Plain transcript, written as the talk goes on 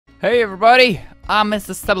Hey everybody, I'm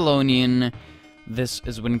Mr. Stallonian. This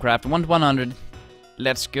is Wynncraft 1-100.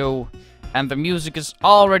 Let's go. And the music is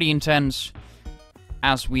already intense,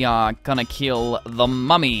 as we are gonna kill the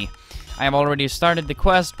mummy. I have already started the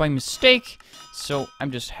quest by mistake, so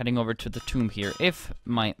I'm just heading over to the tomb here, if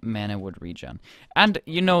my mana would regen. And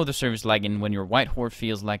you know the server's lagging when your white horde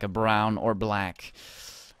feels like a brown or black.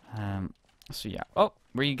 So yeah. Oh,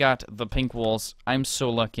 we got the pink walls. I'm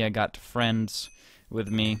so lucky I got friends with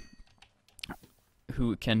me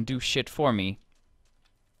who can do shit for me.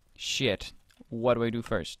 Shit. What do I do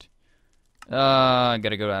first? I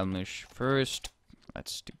gotta go to Almush first.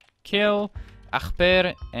 Let's do kill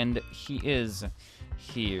Achper, and he is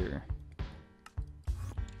here.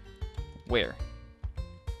 Where?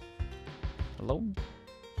 Hello?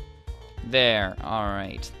 There.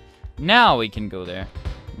 Alright. Now we can go there.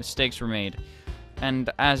 Mistakes were made. And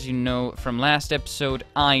as you know from last episode,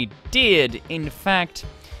 I did, in fact,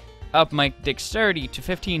 up my dexterity to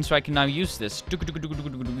 15, so I can now use this.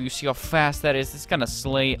 You see how fast that is? It's gonna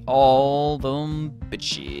slay all them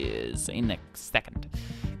bitches in a second.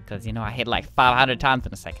 Because, you know, I hit like 500 times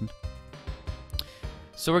in a second.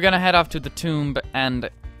 So we're gonna head off to the tomb, and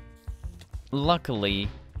luckily,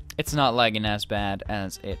 it's not lagging as bad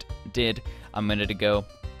as it did a minute ago.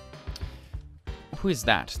 Who is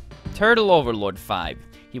that? Turtle Overlord 5.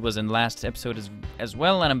 He was in last episode as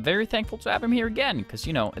well, and I'm very thankful to have him here again, because,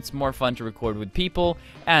 you know, it's more fun to record with people,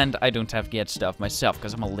 and I don't have to get stuff myself,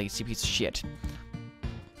 because I'm a lazy piece of shit.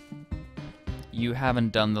 You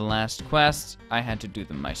haven't done the last quests. I had to do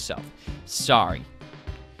them myself. Sorry.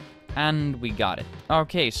 And we got it.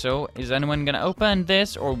 Okay, so is anyone gonna open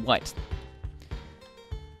this, or what?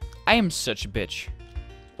 I am such a bitch.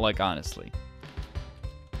 Like, honestly.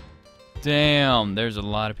 Damn, there's a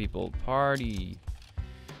lot of people. Party.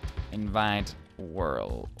 Invite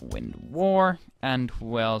Whirlwind War. And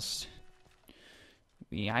who else?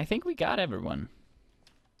 I think we got everyone.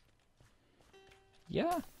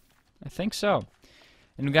 Yeah, I think so.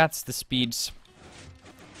 And we got the speeds.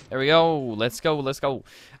 There we go. Let's go, let's go.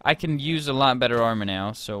 I can use a lot better armor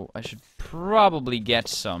now, so I should probably get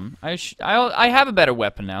some. I have a better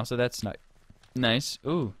weapon now, so that's not nice.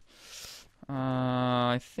 Ooh.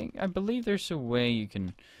 I believe there's a way you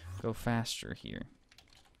can go faster here.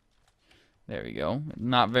 There we go.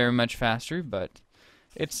 Not very much faster, but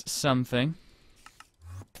it's something.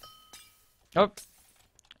 Oh.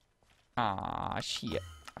 Ah, shit.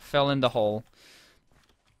 I fell in the hole.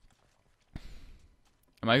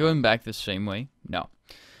 Am I going back the same way? No.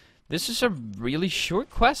 This is a really short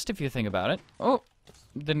quest if you think about it. Oh,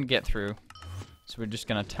 didn't get through. So we're just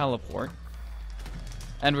gonna teleport.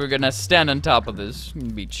 And we're gonna stand on top of this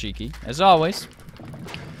and be cheeky, as always.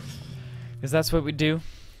 Because that's what we do.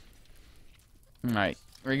 Alright,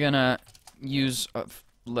 we're gonna use a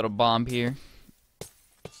little bomb here.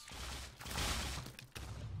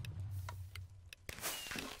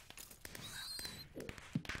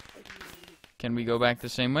 Can we go back the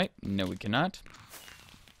same way? No, we cannot.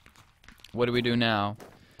 What do we do now?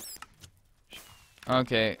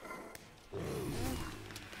 Okay.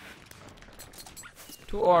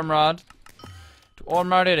 To Ormrod. To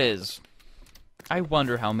Ormrod it is. I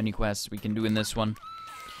wonder how many quests we can do in this one.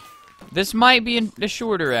 This might be a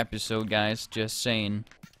shorter episode, guys. Just saying.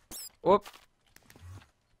 Whoop.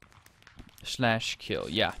 Slash kill.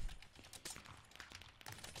 Yeah.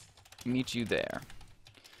 Meet you there.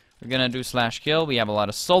 We're gonna do slash kill. We have a lot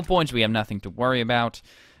of soul points. We have nothing to worry about.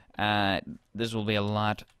 This will be a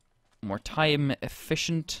lot more time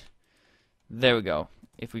efficient. There we go.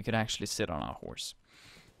 If we could actually sit on our horse.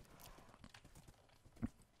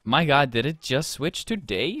 My god, did it just switch to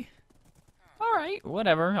day? Alright,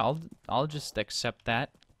 whatever. I'll just accept that.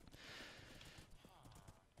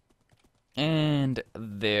 And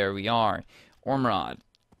there we are. Ormrod.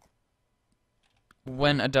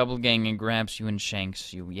 When a double gang grabs you and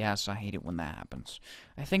shanks you. Yes, I hate it when that happens.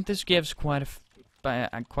 I think this gives quite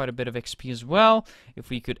a bit of XP as well. If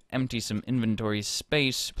we could empty some inventory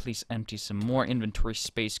space. Please empty some more inventory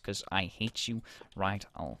space, because I hate you. Right,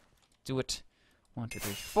 I'll do it. 1, 2,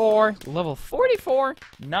 3, 4. Level 44.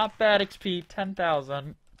 Not bad XP.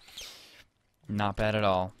 10,000. Not bad at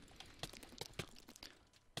all.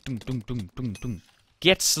 Dum, dum, dum, dum, dum.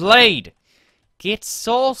 Get slayed! Get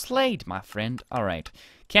so slayed, my friend. Alright.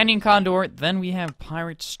 Canyon Condor. Then we have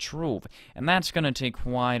Pirate's Trove. And that's gonna take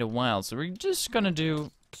quite a while. So we're just gonna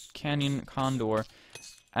do Canyon Condor.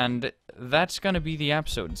 And that's gonna be the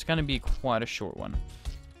episode. It's gonna be quite a short one.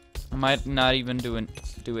 I might not even do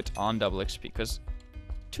it on double XP, because,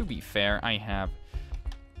 to be fair, I have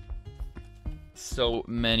so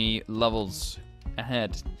many levels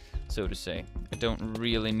ahead. so to say. I don't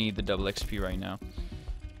really need the double XP right now.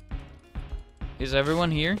 Is everyone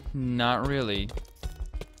here? Not really.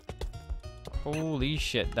 Holy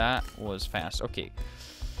shit, that was fast. Okay.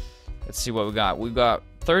 Let's see what we got. We've got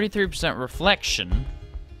 33% reflection.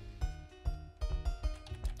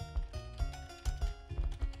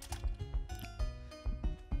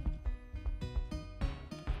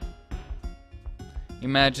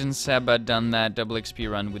 Imagine Seb had done that double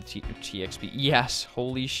XP run with TXP. Yes,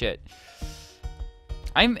 holy shit.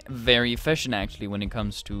 I'm very efficient actually when it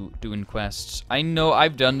comes to doing quests. I know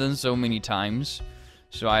I've done them so many times,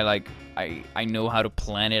 so I know how to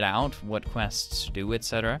plan it out, what quests to do,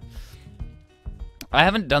 etc. I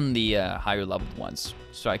haven't done the higher level ones,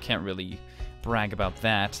 so I can't really brag about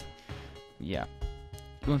that. Yeah.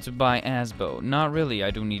 Going to buy Asbo. Not really, I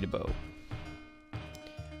don't need a bow.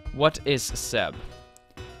 What is Seb?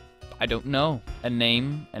 I don't know. A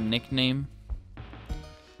name? A nickname?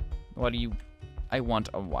 What do you... I want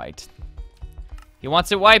a white. He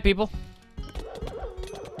wants it white, people.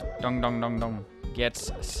 Dong, dong, dong, dong.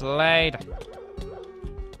 Gets slayed.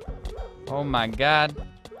 Oh my god.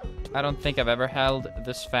 I don't think I've ever held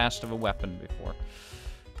this fast of a weapon before.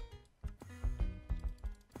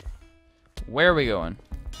 Where are we going?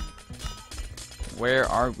 Where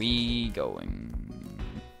are we going?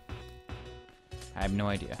 I have no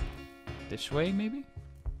idea. This way, maybe?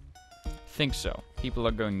 Think so. People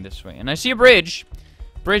are going this way. And I see a bridge!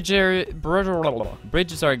 Bridges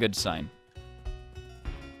are a good sign.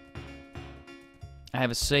 I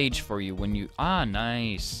have a sage for you when you... Ah,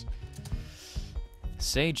 nice.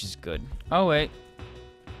 Sage is good. Oh, wait.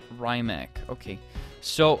 Rymek. Okay.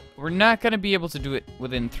 So, we're not going to be able to do it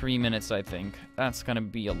within 3 minutes, I think. That's going to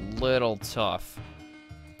be a little tough.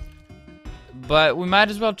 But we might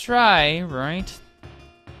as well try, right?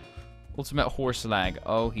 Ultimate horse lag.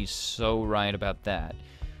 Oh, he's so right about that.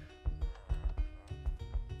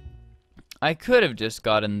 I could have just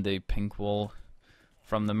gotten the pink wool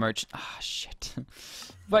from the merchant. Ah, shit.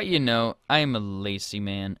 But you know, I'm a lazy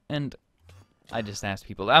man, and I just asked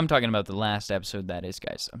people. I'm talking about the last episode, that is,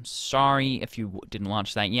 guys. I'm sorry if you didn't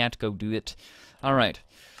watch that yet. Go do it. Alright.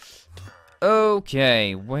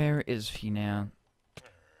 Okay, where is he now?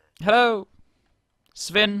 Hello!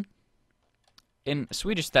 Sven. In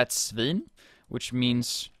Swedish, that's Svin, which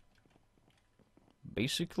means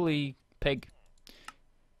basically pig.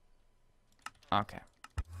 Okay.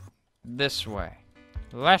 This way.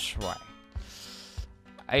 This way.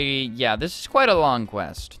 Yeah, this is quite a long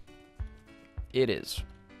quest. It is.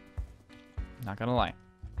 Not gonna lie.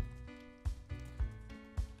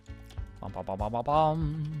 Bum, bum, bum, bum, bum,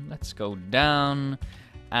 bum. Let's go down,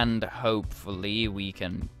 and hopefully we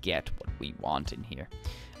can get what we want in here.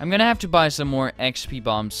 I'm gonna have to buy some more XP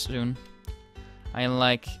bombs soon.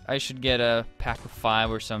 I should get a pack of 5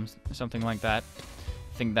 or something like that.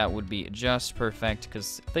 I think that would be just perfect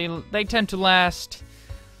because they tend to last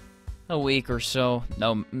a week or so.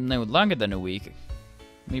 No, longer than a week.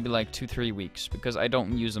 Maybe like 2-3 weeks because I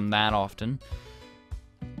don't use them that often.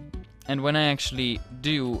 And when I actually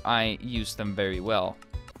do, I use them very well.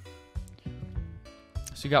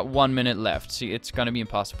 So you got 1 minute left. See, it's gonna be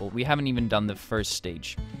impossible. We haven't even done the first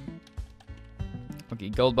stage. Okay,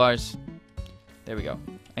 gold bars. There we go.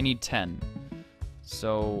 I need 10.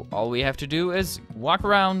 So all we have to do is walk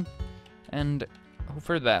around and hope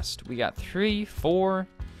for the best. We got 3, 4,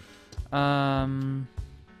 5,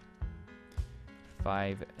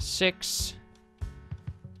 6.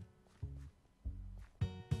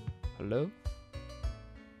 Hello?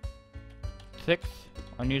 6.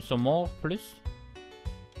 I need some more, please.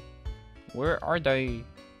 Where are they?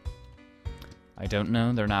 I don't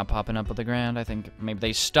know. They're not popping up on the ground. I think maybe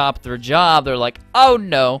they stopped their job. They're like, oh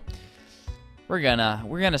no. We're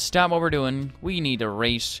gonna stop what we're doing. We need a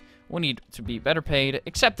race. We need to be better paid.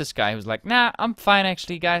 Except this guy who's like, nah, I'm fine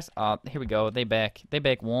actually, guys. Here we go. They back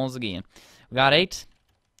once again. We got 8,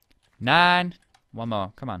 9. One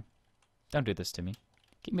more. Come on. Don't do this to me.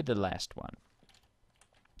 Give me the last one.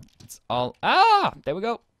 It's all... Ah! There we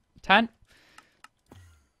go. 10.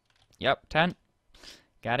 Yep, 10.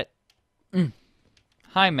 Got it.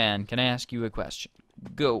 Hi, man. Can I ask you a question?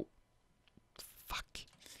 Go. Fuck.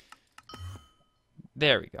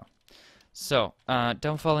 There we go. So,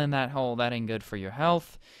 don't fall in that hole. That ain't good for your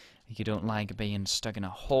health. You don't like being stuck in a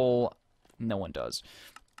hole. No one does.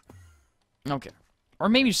 Okay. Or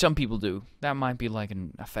maybe some people do. That might be like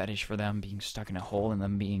a fetish for them, being stuck in a hole and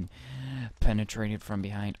then being penetrated from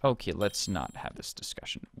behind. Okay, let's not have this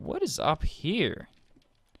discussion. What is up here?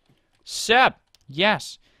 Seb!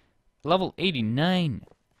 Yes! Level 89.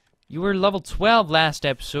 You were level 12 last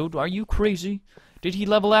episode. Are you crazy? Did he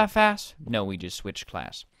level that fast? No, we just switched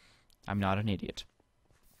class. I'm not an idiot.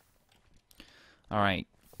 Alright,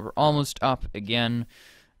 we're almost up again,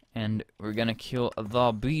 and we're gonna kill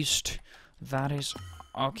the beast. That is...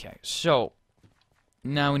 Okay, so,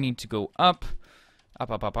 now we need to go up,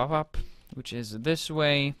 up, which is this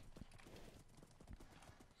way.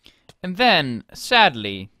 And then,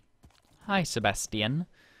 sadly... Hi, Sebastian.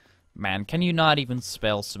 Man, can you not even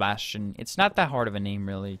spell Sebastian? It's not that hard of a name,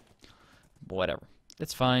 really. Whatever.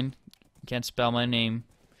 It's fine. You can't spell my name.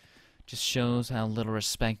 Just shows how little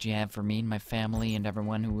respect you have for me and my family and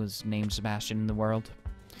everyone who was named Sebastian in the world.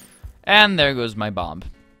 And there goes my bomb.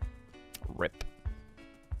 Rip.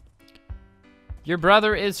 Your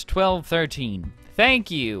brother is 12-13.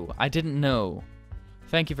 Thank you. I didn't know.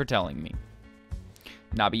 Thank you for telling me.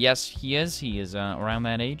 Nah, but yes, he is. He is around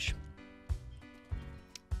that age.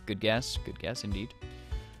 Good guess indeed.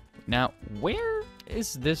 Now, where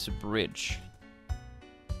is this bridge?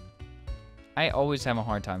 I always have a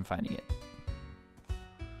hard time finding it.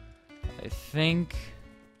 I think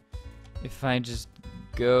if I just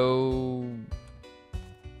go...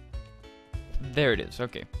 There it is,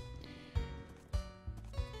 okay.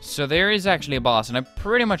 So there is actually a boss, and I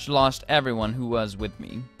pretty much lost everyone who was with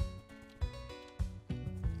me.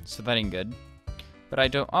 So that ain't good. But I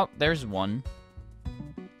don't... Oh, there's one.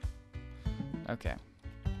 Okay.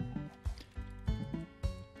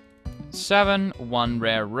 7, 1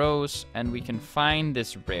 rare rose, and we can find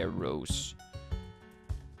this rare rose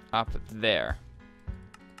up there.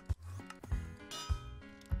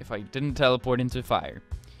 If I didn't teleport into fire.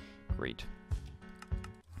 Great.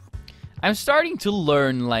 I'm starting to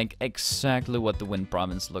learn, like, exactly what the Wind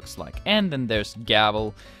Province looks like. And then there's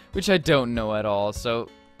Gavel, which I don't know at all, so...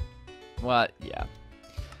 What? Yeah.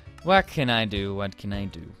 What can I do? What can I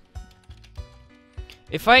do?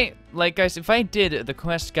 If I, like guys, if I did the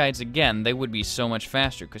quest guides again, they would be so much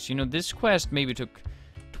faster. Because, you know, this quest maybe took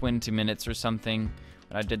 20 minutes or something.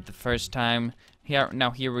 When I did the first time.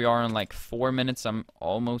 Now here we are in like 4 minutes. I'm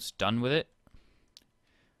almost done with it.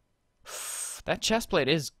 That chestplate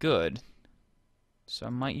is good. So I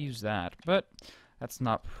might use that. But that's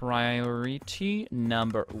not priority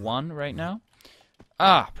number 1 right now.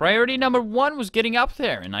 Ah, priority number 1 was getting up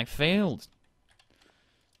there. And I failed.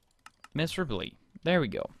 Miserably. There we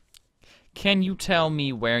go. Can you tell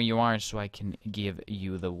me where you are so I can give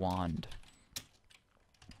you the wand?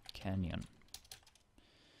 Canyon.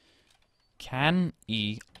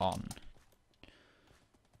 Can-e-on.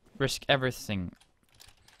 Risk everything.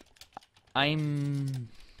 I'm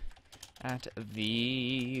at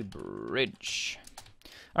the bridge.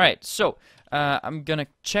 Alright, so I'm gonna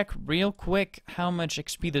check real quick how much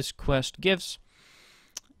XP this quest gives.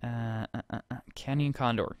 Canyon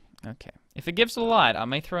Condor. Okay. If it gives a lot, I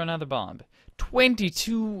may throw another bomb.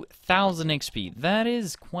 22,000 XP. That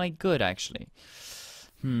is quite good, actually.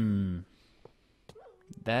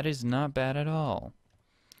 That is not bad at all.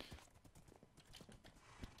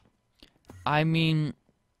 I mean...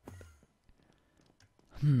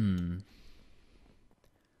 Who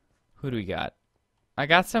do we got? I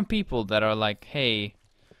got some people that are like, hey,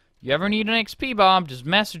 you ever need an XP bomb, just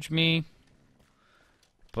message me.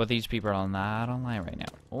 But these people are not online right now.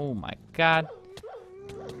 Oh my god.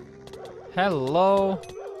 Hello.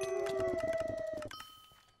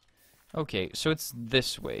 Okay, so it's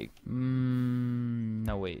this way.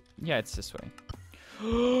 No, wait. Yeah, it's this way.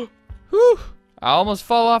 Whew! I almost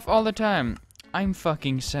fall off all the time. I'm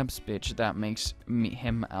fucking Seb's bitch. That makes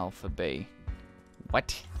him Alpha Bay.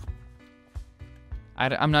 What?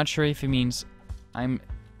 I'm not sure if he means I'm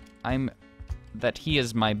that he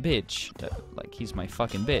is my bitch, like he's my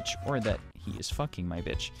fucking bitch, or that he is fucking my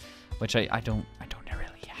bitch, which I don't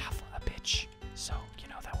really have a bitch, so you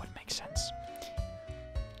know that would make sense.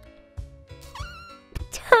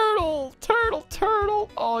 Turtle!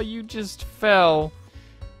 Oh, you just fell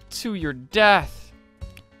to your death.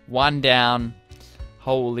 One down.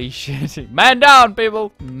 Holy shit! Man down,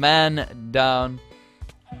 people! Man down.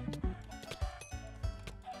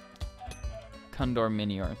 Condor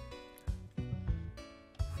Minior.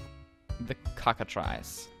 The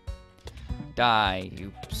cockatrice. Die,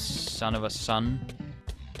 you son of a son.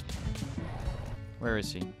 Where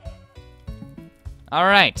is he?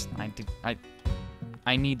 Alright.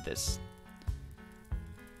 I need this.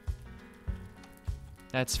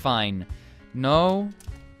 That's fine. No.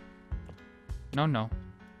 No.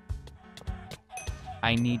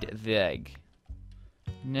 I need the egg.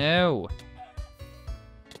 No.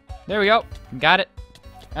 There we go. Got it.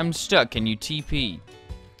 I'm stuck. Can you TP?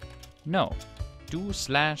 No.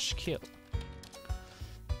 Do/kill.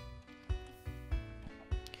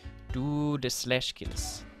 Do the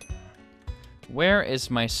 /kills. Where is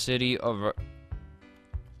my city of...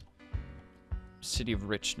 City of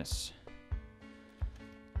Richness.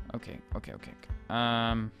 Okay.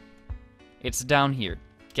 It's down here.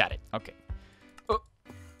 Got it. Okay.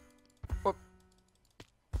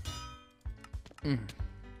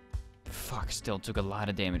 Fuck, still took a lot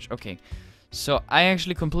of damage. Okay. So I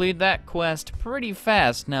actually completed that quest pretty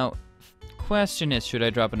fast. Now, question is, should I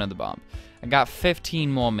drop another bomb? I got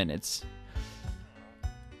 15 more minutes.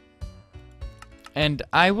 And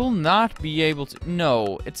I will not be able to...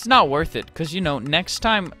 No, it's not worth it. Because, you know, next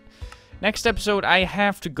episode, I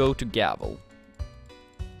have to go to Gavel.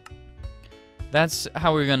 That's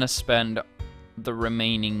how we're gonna spend the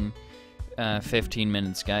remaining 15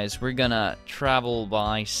 minutes, guys. We're gonna travel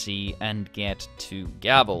by sea and get to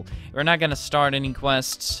Gavel. We're not gonna start any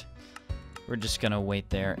quests. We're just gonna wait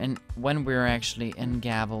there. And when we're actually in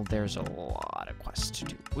Gavel, there's a lot of quests to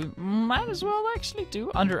do. We might as well actually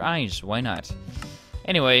do Under Ice. Why not?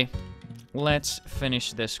 Anyway, let's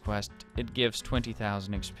finish this quest. It gives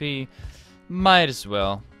 20,000 XP. Might as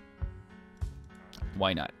well.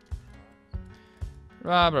 Why not?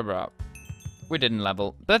 Blah, blah, blah. We didn't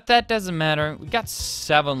level. But that doesn't matter. We got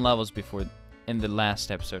 7 levels before in the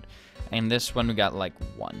last episode. And this one we got like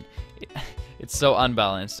 1. It's so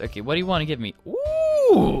unbalanced. Okay, what do you want to give me?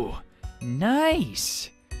 Ooh! Nice!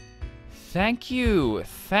 Thank you.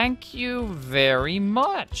 Thank you very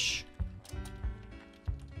much.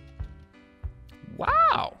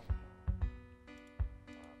 Wow!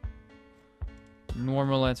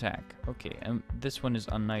 Normal attack. Okay, and this one is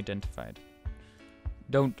unidentified.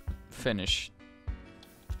 Don't finish.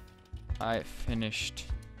 I finished.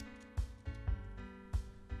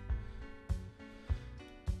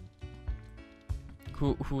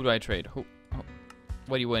 Who do I trade?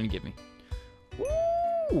 What do you want to give me?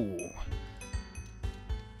 Ooh!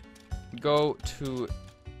 Go to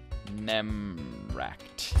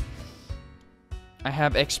Wynncraft. I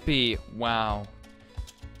have XP. Wow.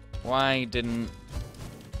 Why didn't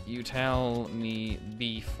you tell me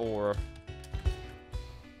before?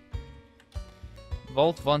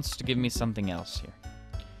 Volt wants to give me something else here.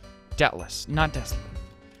 Deathless, not desolate.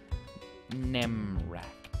 Wynncraft.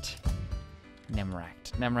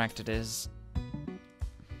 Wynncraft it is.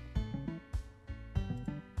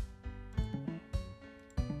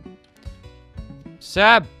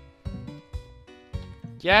 Seb!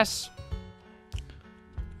 Yes?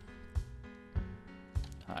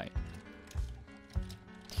 Hi.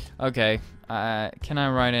 Okay. Can I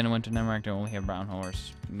ride anyone to Wynncraft? I only have brown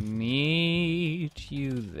horse. Meet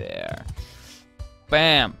you there.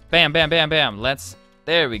 Bam! Bam, bam, bam, bam.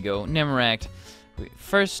 There we go. Wynncraft.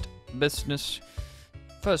 First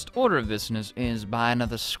order of business is buy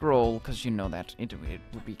another scroll, because you know that it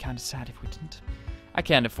would be kind of sad if we didn't. I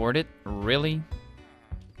can't afford it. Really?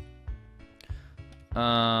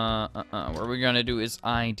 What we're gonna do is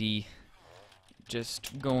ID.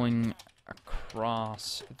 Just going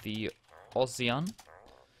across the ocean.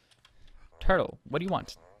 Turtle, what do you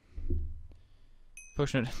want?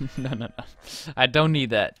 Potion. No. I don't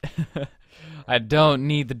need that. I don't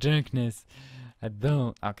need the drunkenness. I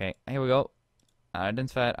don't. Okay, here we go.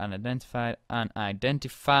 Unidentified, unidentified,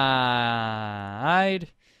 unidentified.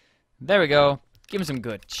 There we go. Give me some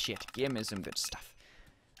good shit. Give me some good stuff.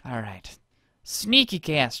 Alright. Sneaky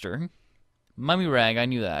caster. Mummy rag, I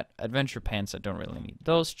knew that. Adventure pants, I don't really need.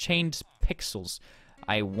 Those chained pixels,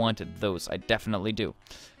 I wanted those. I definitely do.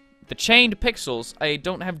 The chained pixels, I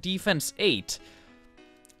don't have defense 8.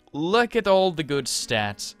 Look at all the good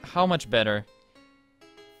stats. How much better?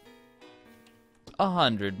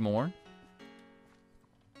 100 more.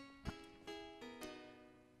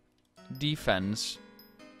 Defense.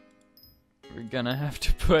 We're gonna have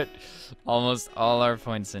to put almost all our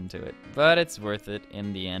points into it. But it's worth it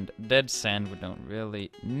in the end. Dead sand we don't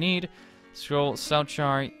really need. Scroll,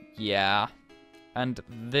 Southchar, yeah. And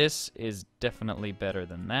this is definitely better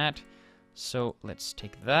than that. So let's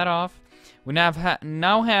take that off. We now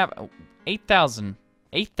have 8,000.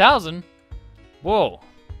 8,000? Whoa.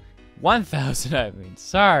 1,000, I mean.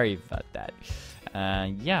 Sorry about that.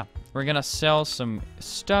 Yeah. We're gonna sell some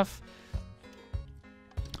stuff.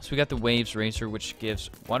 So we got the Waves Racer, which gives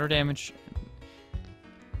water damage.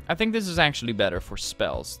 I think this is actually better for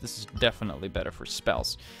spells. This is definitely better for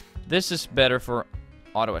spells. This is better for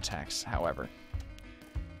auto attacks, however.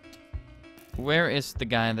 Where is the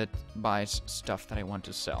guy that buys stuff that I want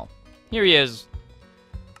to sell? Here he is.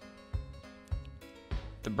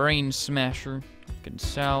 The Brain Smasher. You can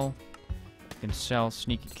sell. You can sell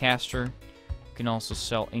Sneaky Caster. You can also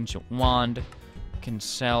sell Ancient Wand. You can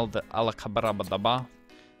sell the Alakabrabadaba.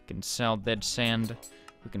 You can sell Dead Sand.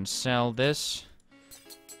 We can sell this.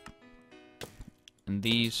 And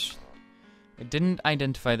these. I didn't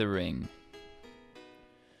identify the ring.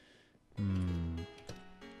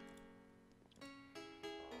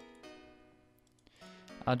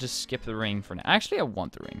 I'll just skip the ring for now. Actually, I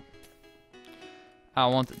want the ring. I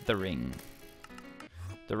want the ring.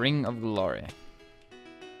 The ring of glory.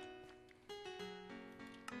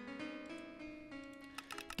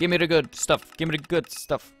 Give me the good stuff. Give me the good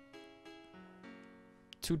stuff.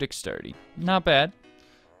 2 dexterity. Not bad.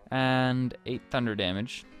 And 8 thunder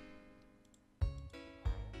damage.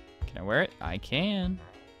 Can I wear it? I can.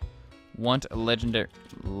 Want a legendary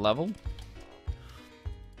level?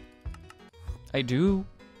 I do.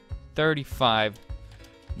 35.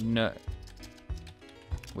 No.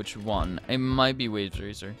 Which one? It might be Waves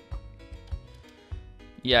Racer.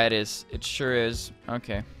 Yeah, it is. It sure is.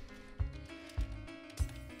 Okay.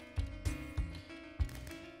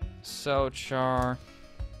 So, Char.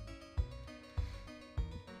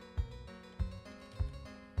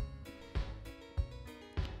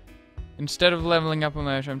 Instead of leveling up a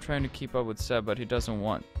match, I'm trying to keep up with Seb, but he doesn't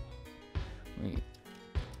want. Wait.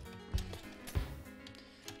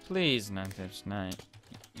 Please, 9 times 9.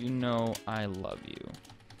 You know I love you.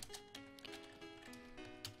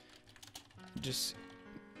 Just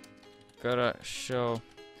gotta show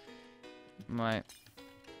my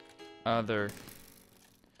other.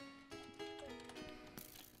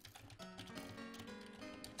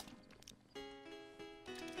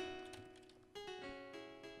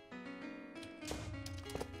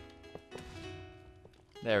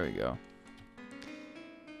 There we go.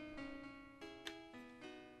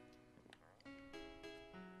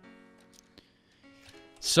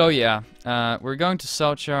 So yeah, we're going to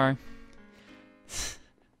Salchar.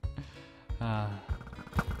 I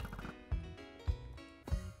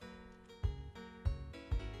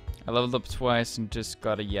leveled up twice and just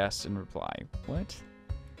got a yes in reply. What?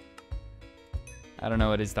 I don't know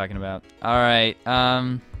what he's talking about. Alright,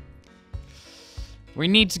 we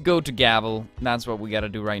need to go to Gavel. That's what we gotta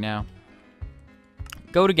do right now.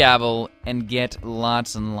 Go to Gavel and get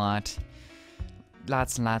lots and lots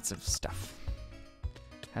of stuff.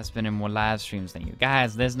 Has been in more live streams than you.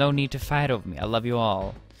 Guys, there's no need to fight over me. I love you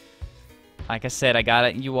all. Like I said, I got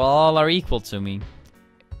it. You all are equal to me.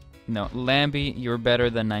 No, Lambie, you're better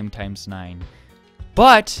than 9 times 9.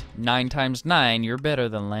 But 9 times 9, you're better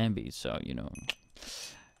than Lambie. So, you know.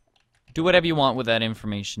 Do whatever you want with that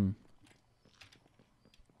information.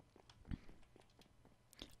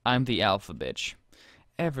 I'm the alpha bitch.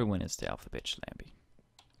 Everyone is the alpha bitch, Lambie.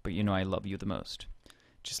 But you know I love you the most.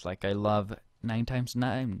 Just like I love 9 times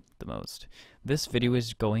 9 the most. This video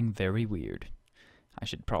is going very weird. I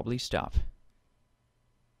should probably stop.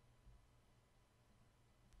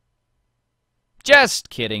 Just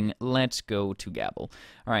kidding. Let's go to Gavel.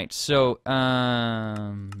 Alright, so,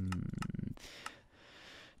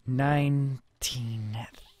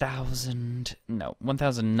 19,000... No,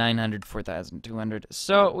 1,900, 4,200.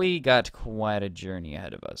 So, we got quite a journey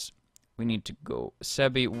ahead of us. We need to go.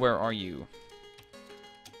 Sebi, where are you?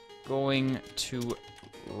 Going to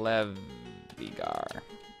Levigar.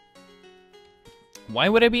 Why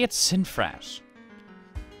would I be at Sinfras?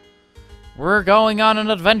 We're going on an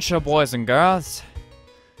adventure, boys and girls.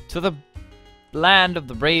 To the land of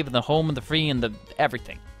the brave and the home of the free and the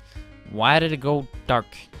everything. Why did it go dark?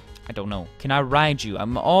 I don't know. Can I ride you?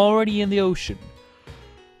 I'm already in the ocean.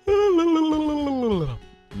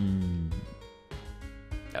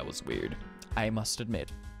 That was weird. I must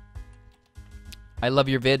admit. I love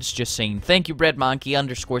your vids. Just saying. Thank you, Breadmonkey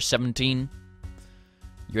 _17.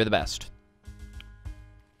 You're the best.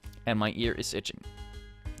 And my ear is itching.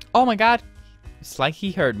 Oh my god. It's like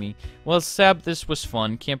he heard me. Well, Seb, this was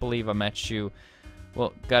fun. Can't believe I met you.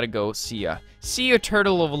 Well, gotta go. See ya. See you,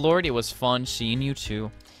 Turtle Overlord. It was fun seeing you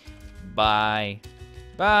too. Bye.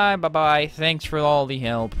 Bye, bye-bye. Thanks for all the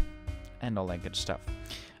help. And all that good stuff.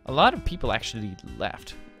 A lot of people actually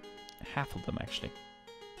left. Half of them, actually.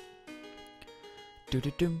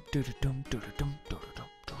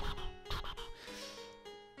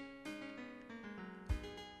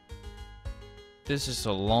 This is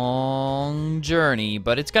a long journey,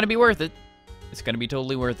 but it's gonna be worth it. It's gonna be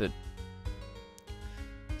totally worth it.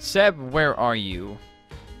 Seb, where are you?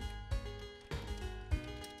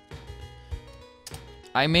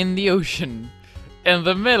 I'm in the ocean, in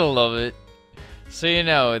the middle of it. So you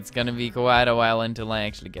know, it's gonna be quite a while until I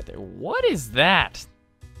actually get there. What is that?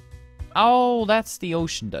 Oh, that's the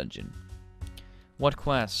ocean dungeon. What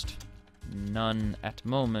quest? None at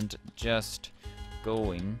moment, just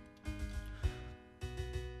going.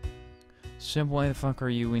 Seb, why the fuck are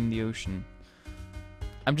you in the ocean?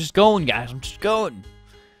 I'm just going, guys. I'm just going.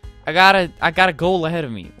 I got a goal ahead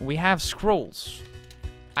of me. We have scrolls.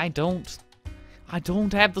 I don't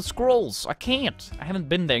have the scrolls. I can't. I haven't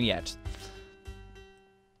been there yet.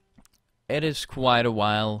 It is quite a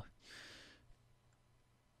while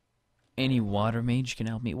Any water mage can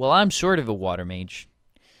help me? Well, I'm sort of a water mage.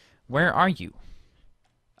 Where are you?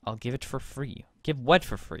 I'll give it for free. Give what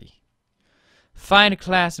for free? Find a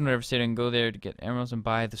class in whatever city and go there to get emeralds and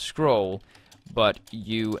buy the scroll. But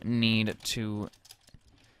you need to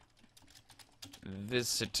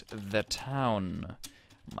visit the town,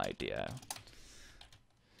 my dear.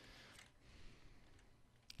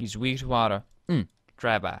 He's weak to water.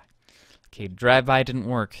 Drive-by. Okay, drive-by didn't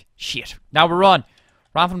work. Shit. Now we run.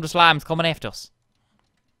 Run from the slimes coming after us.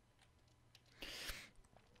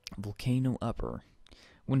 Volcano Upper.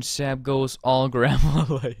 When Sab goes all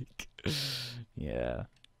grandma-like. Yeah.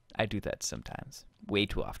 I do that sometimes. Way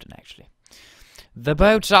too often, actually. The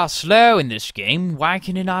boats are slow in this game. Why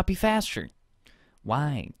can it not be faster?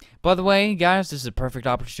 Why? By the way, guys, this is a perfect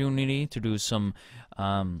opportunity to do some,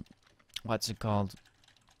 what's it called?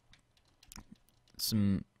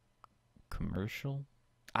 Some commercial?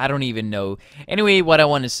 I don't even know. Anyway, what I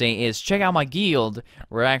want to say is check out my guild.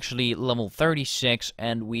 We're actually level 36,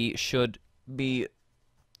 and we should be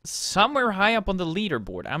somewhere high up on the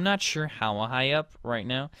leaderboard. I'm not sure how high up right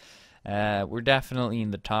now. We're definitely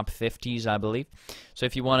in the top 50s, I believe. So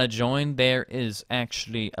if you want to join, there is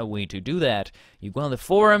actually a way to do that. You go on the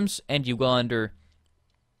forums, and you go under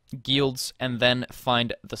guilds, and then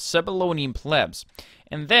find the Sebulonian plebs.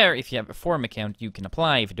 And there, if you have a forum account, you can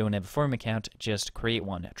apply. If you don't have a forum account, just create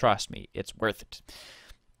one. Trust me, it's worth it.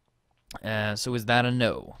 So is that a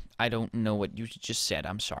no? I don't know what you just said.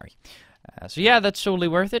 I'm sorry. So yeah, that's totally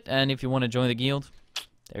worth it. And if you want to join the guild,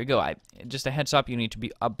 there you go. Just a heads up, you need to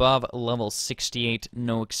be above level 68.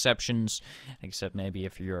 No exceptions, except maybe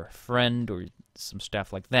if you're a friend or some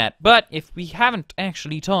stuff like that. But if we haven't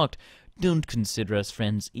actually talked, don't consider us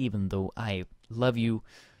friends, even though I love you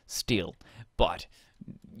still. But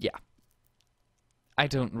yeah, I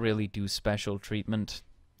don't really do special treatment,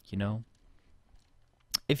 you know.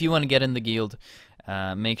 If you want to get in the guild,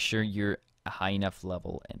 make sure you're a high enough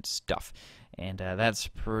level and stuff. And that's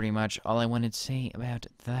pretty much all I wanted to say about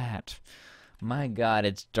that. My god,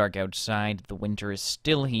 it's dark outside. The winter is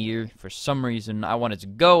still here. For some reason, I want it to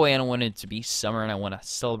go away, and I want it to be summer, and I want to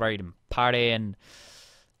celebrate and party and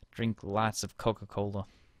drink lots of Coca-Cola.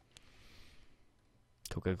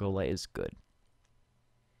 Coca-Cola is good.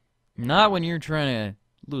 Not when you're trying to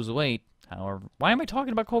lose weight, however. Why am I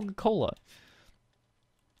talking about Coca-Cola?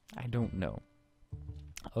 I don't know.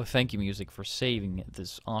 Oh, thank you, music, for saving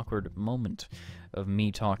this awkward moment of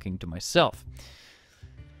me talking to myself.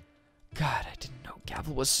 God, I didn't know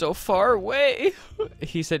Gavel was so far away.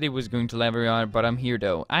 He said he was going to level on, but I'm here,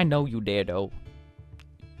 though. I know you there, though.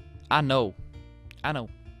 I know. I know.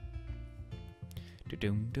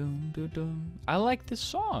 Do-dum-dum-dum-dum. I like this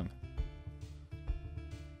song.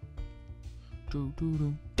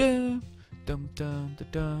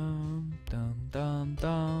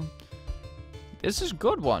 This is a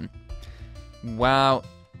good one. Wow.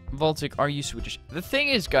 Voltic, are you Swedish? The thing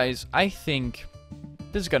is, guys, I think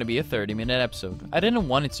this is gonna be a 30-minute episode. I didn't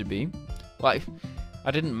want it to be. Like,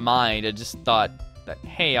 I didn't mind. I just thought that,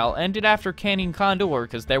 hey, I'll end it after canning Condor,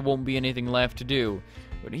 because there won't be anything left to do.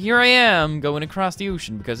 But here I am, going across the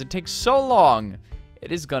ocean, because it takes so long.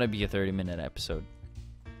 It is gonna be a 30-minute episode.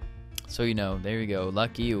 So, you know, there you go.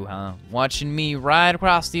 Lucky you, huh? Watching me ride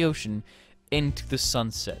across the ocean into the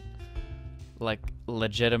sunset. Like,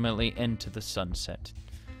 legitimately into the sunset.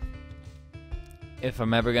 If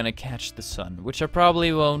I'm ever gonna catch the sun. Which I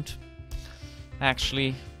probably won't.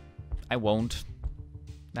 Actually, I won't.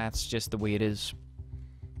 That's just the way it is.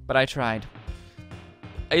 But I tried.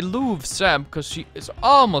 I love Sam because she is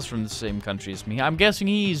almost from the same country as me. I'm guessing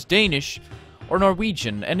he's Danish or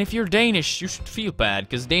Norwegian. And if you're Danish, you should feel bad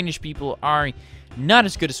because Danish people are not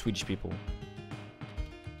as good as Swedish people.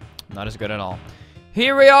 Not as good at all.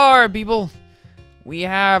 Here we are, people. We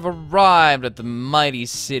have arrived at the mighty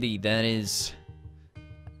city that is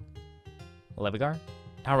Levigar?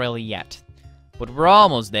 Not really yet. But we're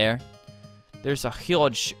almost there. There's a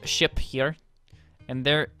huge ship here. And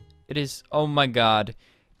there it is. Oh my god.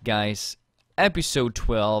 Guys. Episode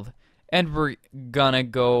 12. And we're gonna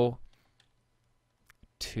go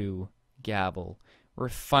to Gavel. We're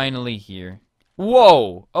finally here.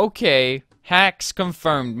 Whoa! Okay. Hacks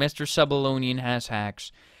confirmed. Mr. Sebulonian has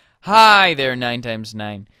hacks. Hi there,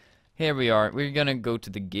 9x9. Here we are. We're gonna go to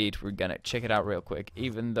the gate. We're gonna check it out real quick.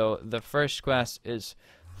 Even though the first quest is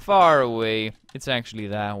far away. It's actually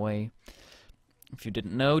that way. If you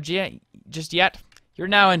didn't know just yet, you're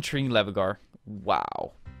now entering Levigar.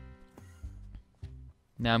 Wow.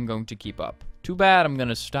 Now I'm going to keep up. Too bad I'm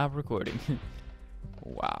gonna stop recording.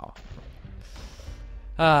 Wow.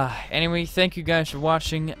 Anyway, thank you guys for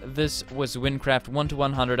watching. This was Wynncraft 1 to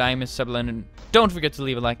 100. I am Miss Sublin, and don't forget to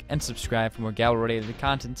leave a like and subscribe for more Gavel-related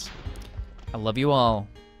contents. I love you all.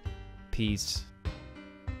 Peace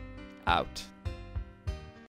out.